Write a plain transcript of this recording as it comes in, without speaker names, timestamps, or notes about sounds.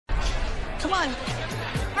Come on.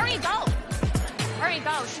 Hurry, go. Hurry,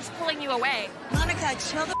 go. She's pulling you away. Monica,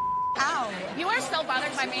 chill the out. You are so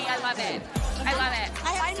bothered by me. I love it. I love it.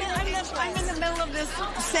 I'm in the middle of this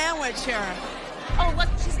sandwich here. Oh, look,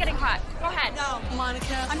 she's getting hot. Go ahead. No,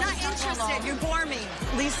 Monica. I'm not interested. You bore me.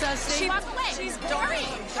 Lisa, see? Walk away. She's Hurry, boring.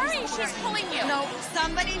 hurry. She's pulling you. No.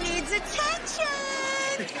 Somebody needs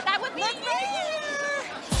attention. That would be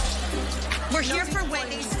We're here for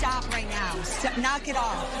Whitney. Stop right now. Stop. Knock it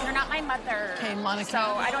off. You're not my mother. Okay, Monica. So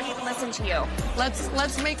I don't need to listen to you.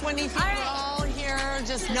 Let's make Whitney feel all here.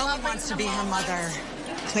 Just No one wants to be her mother.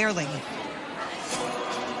 Clearly.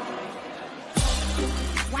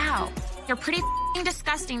 Wow. You're pretty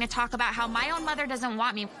disgusting to talk about how my own mother doesn't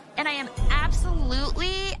want me. And I am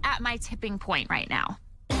absolutely at my tipping point right now.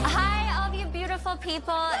 Hi, all of you beautiful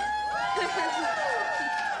people.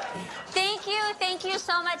 Thank you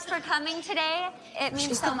so much for coming today. It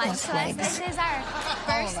means so much to us. This is our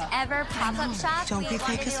first ever pop-up shop. Don't be We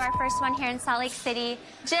want to do our first one here in Salt Lake City.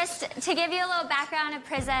 Just to give you a little background of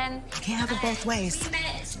Prism. Can't have it both ways.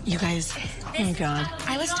 You guys, oh my God.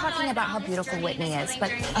 I was talking about how beautiful Whitney is,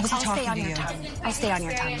 but I wasn't I'll stay talking on to your you. tongue. I stay on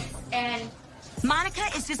your tongue. And Monica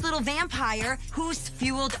is this little vampire who's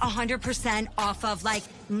fueled 100% off of, like,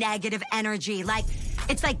 negative energy. Like,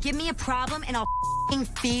 it's like, give me a problem and I'll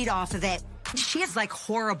feed off of it. She is, like,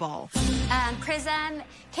 horrible. Prism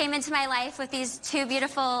came into my life with these two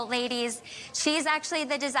beautiful ladies. She's actually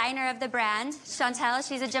the designer of the brand, Chantel.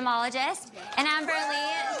 She's a gemologist. And Amber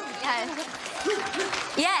Lee,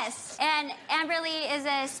 yes. And Amber Lee is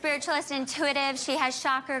a spiritualist intuitive. She has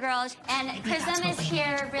chakra girls. And Prism is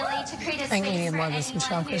here really to create a space for anyone who is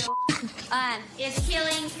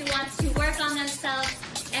healing, who wants to work on themselves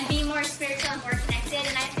and be more spiritual and more connected.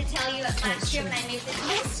 And I have to tell you, last year when I made the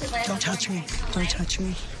choice to live... Don't touch me. Don't touch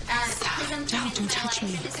me. Prism Don't touch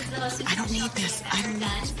me. I don't need this. I don't need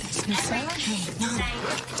this. Hey, no.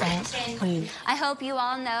 Don't, please. I hope you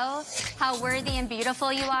all know how worthy and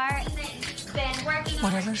beautiful you are.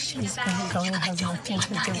 Whatever she's going has nothing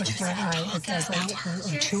to do with you and I. It doesn't About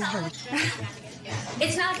her or to her.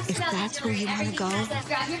 It's not If that's where you want to go,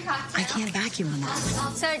 I can't back you on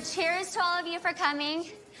this. So cheers to all of you for coming.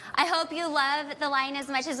 I hope you love the line as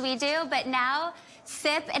much as we do, but now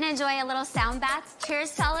sip and enjoy a little sound bath.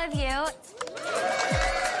 Cheers to all of you.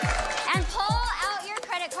 And pull out your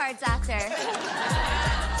credit cards after.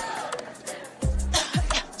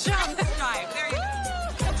 Jump. There you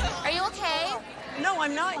go. are you okay? No,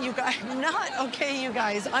 I'm not, you guys. I'm not okay, you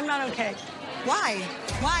guys. I'm not okay. Why?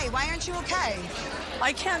 Why? Why aren't you okay?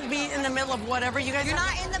 I can't be in the middle of whatever you guys You're are.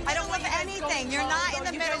 not in the middle of anything. You're not in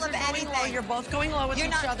the middle of anything. You're both going low with You're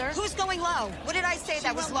each not. other. Who's going low? What did I say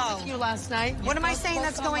that was low? You last night. What am I both- saying both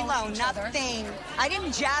that's gone going low? with each other. Nothing. I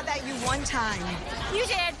didn't jab at you one time. You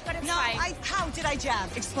did, but it's No, fine. how did I jab?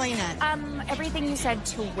 Explain it. Everything you said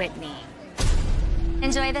to Whitney.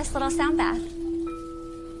 Enjoy this little sound bath.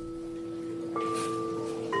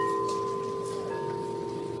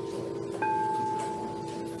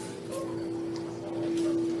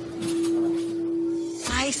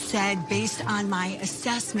 I said, based on my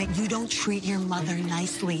assessment, you don't treat your mother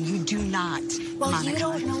nicely. You do not, Well, Monica. you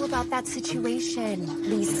don't know about that situation,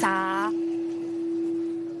 Lisa.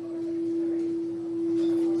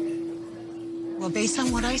 Well, based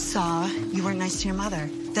on what I saw, you weren't nice to your mother.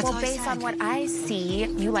 That's all Well, I based said. on what I see,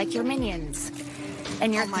 you like your minions.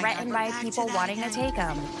 And you're Oh my threatened God, we're by back people to that wanting to again. take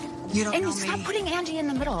them. You don't And know stop me. putting Angie in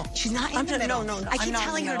the middle. She's not in the middle. No, I keep I'm not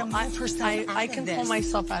telling in her the to middle. move her side I out can of this. pull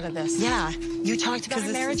myself out of this. Yeah, you talked about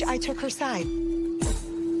our marriage. I took her side.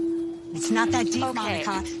 It's not that deep, Okay.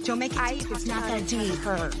 Monica. Don't make it deep. It's not that deep.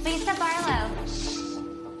 Her. Lisa Barlow.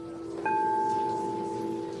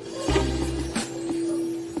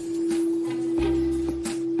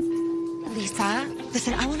 Lisa?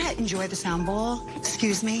 Listen, I want to enjoy the sound bowl.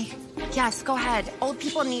 Excuse me. Yes, go ahead. Old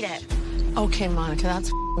people need it. Okay, Monica,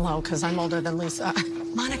 that's low because I'm older than Lisa.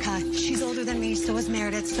 Monica, she's older than me. So is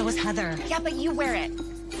Meredith. So is Heather. Yeah, but you wear it.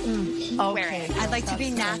 Okay. I'd like to be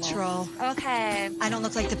natural. Okay. I don't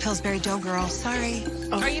look like the Pillsbury Dough girl. Sorry.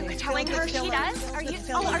 Are you telling her she does? Are you?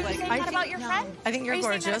 Oh, are you saying that about your friend? I think you're Are you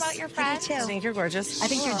saying gorgeous. that about your friend? I think you're gorgeous. I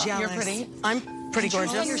think you're jealous. You're pretty. I'm pretty Control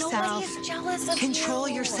gorgeous. yourself. Nobody is jealous of Control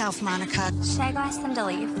you. yourself, Monica. Should I go ask them to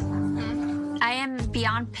leave? I am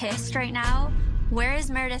beyond pissed right now. Where is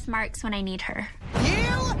Meredith Marks when I need her? You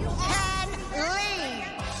can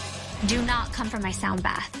leave. Do not come from my sound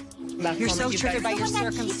bath. You're so triggered by your The one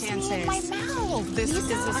that keeps me in circumstances. my mouth. This is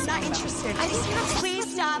a I'm not sound interested.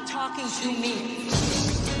 Please stop talking to me.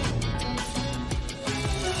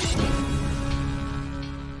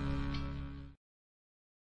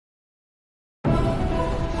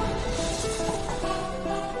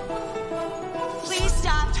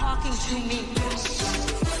 to me.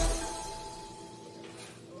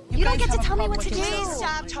 You don't get to tell me what to do. Please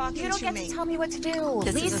stop talking to me. You don't get to tell me what to do.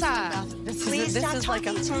 Lisa, please stop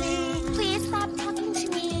talking to me. Please stop talking to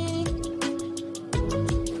me.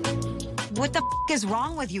 What the is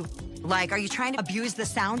wrong with you? Like, are you trying to abuse the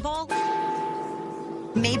sound bowl?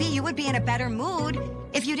 Maybe you would be in a better mood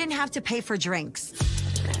if you didn't have to pay for drinks.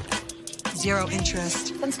 Zero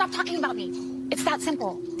interest. Then stop talking about me. It's that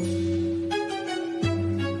simple.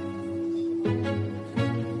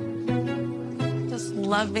 Just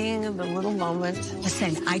loving the little moment.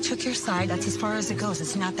 Listen, I took your side. That's as far as it goes.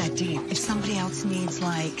 It's not that deep. If somebody else needs,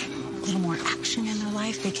 like, a little more action in their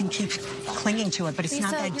life, they can keep clinging to it, but it's Lisa,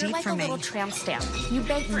 not that deep like for me. You're like a little tramp stamp. You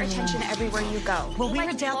beg for attention everywhere you go. Well, we You're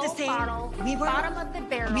were like dealt the low same. Bottle, We were bottom of the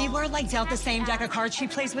barrel. We were like dealt the same deck of cards. She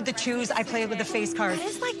plays with the twos. I play with the face cards. That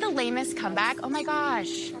is like the lamest comeback. Oh my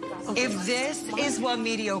gosh. If this is what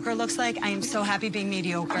mediocre looks like, I am so happy being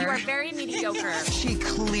mediocre. You are very mediocre. She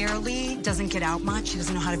clearly doesn't get out much. She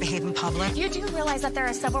doesn't know how to behave in public. You do realize that there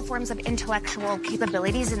are several forms of intellectual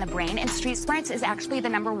capabilities in the brain, and street smarts is actually the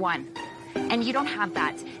 #1. And you don't have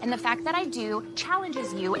that. And the fact that I do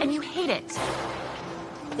challenges you, and you hate it.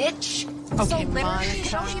 Bitch. Okay, so literally, Monica,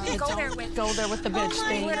 don't even go there with the bitch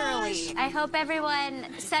thing. Literally. I hope everyone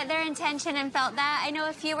set their intention and felt that. I know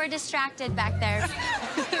a few were distracted back there.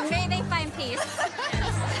 May they find peace.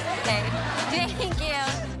 Okay. Thank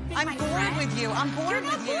you. I'm bored with you. I'm bored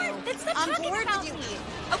with you. It's not I'm talking bored about with you. me.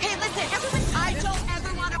 Okay, listen, I don't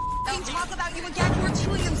ever want to talk about you again. We're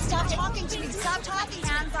two of you. Stop talking to me. Stop talking to me.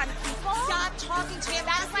 Hands on people. Stop talking to me. I'm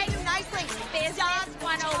That's asking you nicely. Business Stop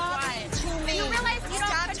 101. talking to me. You realize you don't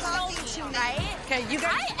Stop control talking to me, me. right? Okay, you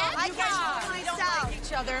guys, I control myself.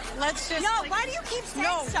 each other. Let's just. No, why do you keep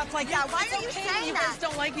saying stuff like that? Why are you saying You that? guys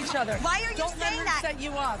don't like each other. Why are you don't saying let that? her set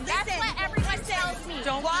you up. That's Listen, what everyone tells me.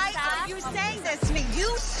 Don't. Why are you saying this to me? You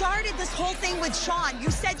started this whole thing with Sean.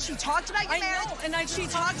 You said she talked about your I marriage. know, and she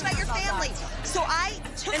talked about your family. So I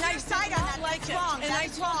took And your I side did on not that. like That's it. wrong. And That I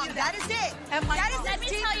is told wrong. you That is it. And my That is mom- as Let me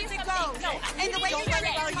deep tell as you it something. goes. No, And the way you don't did let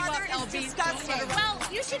it, it your mother is LB. disgusting. Well,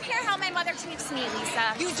 you should hear how my mother treats me, Lisa.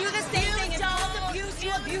 You do the same thing. It's called abuse.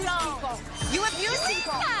 You abuse people. You abuse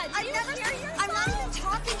people. Lisa, I never. I'm not even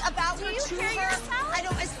talking about her you to hear her. yourself? I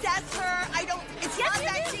don't assess her. I don't. It's Yes, not you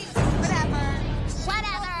that do. deep. Whatever.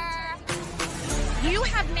 Whatever. You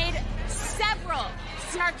have made several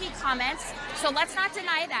snarky comments, so let's not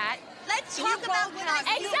deny that. Let's talk about when I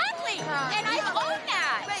Exactly. And I own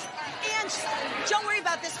that. Wait, Ange, don't worry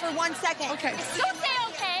about this for 1 second. Okay. Don't say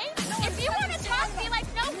okay. If you want to talk, be like,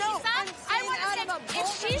 no, Lisa, I want to say, if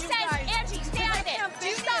she says, Angie, stay out of it. Do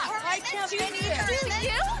you Stop. I can't Do fix you?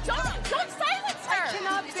 this. Don't silence her. I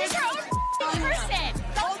cannot She's fix your own this. person.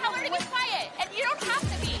 Don't tell her to be quiet. And you don't have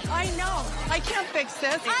to be. I know. I can't fix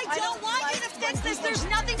this. I don't want you to fix this. There's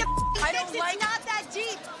nothing to fix. I don't It's like- not that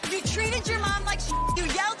deep. You treated your mom like you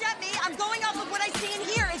yelled at me. I'm going off of what I see and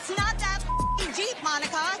hear. It's not that deep,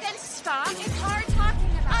 Monica. Then stop. It's hard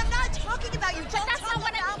talking about. I'm not talking about you. But Don't that's talk not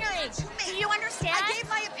what I'm about hearing. it to me. Do you understand? I gave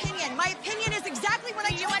my opinion. My opinion is exactly what I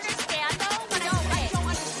Do you told understand, though, what No, I'm I saying? don't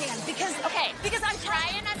understand because I'm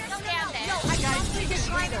Try and understand this. No, I don't think you're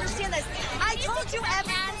trying to understand this. I told you Hands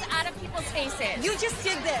everything. out of people's faces. You just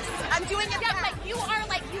did this. I'm doing it Yeah, back. but you are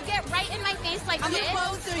like, you get right in my face like this. You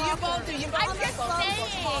both do. You both do. You both I'm do. just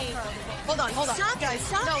saying. Hold on. Stop, guys.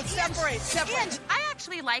 stop. No, Ange, separate. Ange, I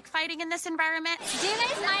actually like fighting in this environment. Do you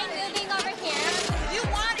guys mind moving over here? you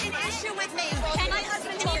want an issue with me. Can My you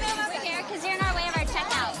husband move told me over here? Because you're in our way of our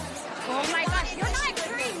checkout. Oh my gosh, you're not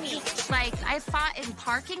hearing me. Like, I fought in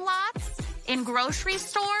parking lots, in grocery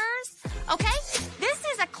stores, okay? This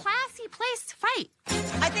is a classy place to fight.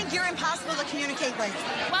 I think you're impossible to communicate with.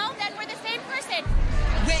 Well, then we're the same person.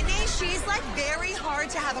 Whitney, she's like very hard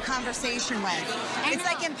to have a conversation with. It's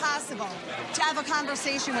like impossible to have a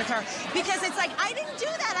conversation with her because it's like, I didn't do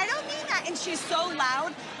that. I don't mean that. And she's so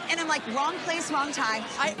loud. And I'm like, wrong place, wrong time.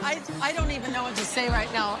 I don't even know what to say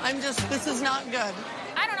right now. This is not good.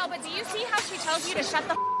 I don't know, but do you see how she tells you to shut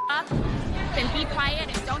the up and be quiet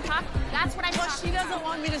and don't talk? That's what I'm Well, talking she doesn't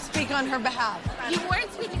want me to speak on her behalf. You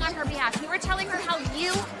weren't speaking on her behalf. You were telling her how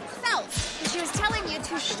you felt. And she was telling you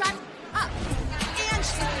to shut up. And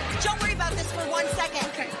don't worry about this for 1 second.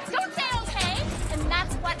 Okay. Don't say okay. And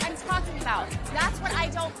that's what I'm talking about. That's what I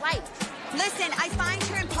don't like. Listen, I find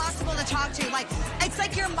her impossible to talk to. Like, it's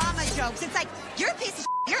like your mama jokes. It's like, you're a piece of shit.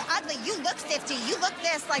 You're ugly. You look 50. You look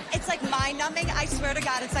this. Like, it's like mind-numbing. I swear to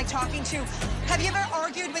God, it's like talking to... Have you ever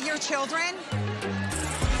argued with your children?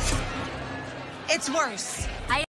 It's worse.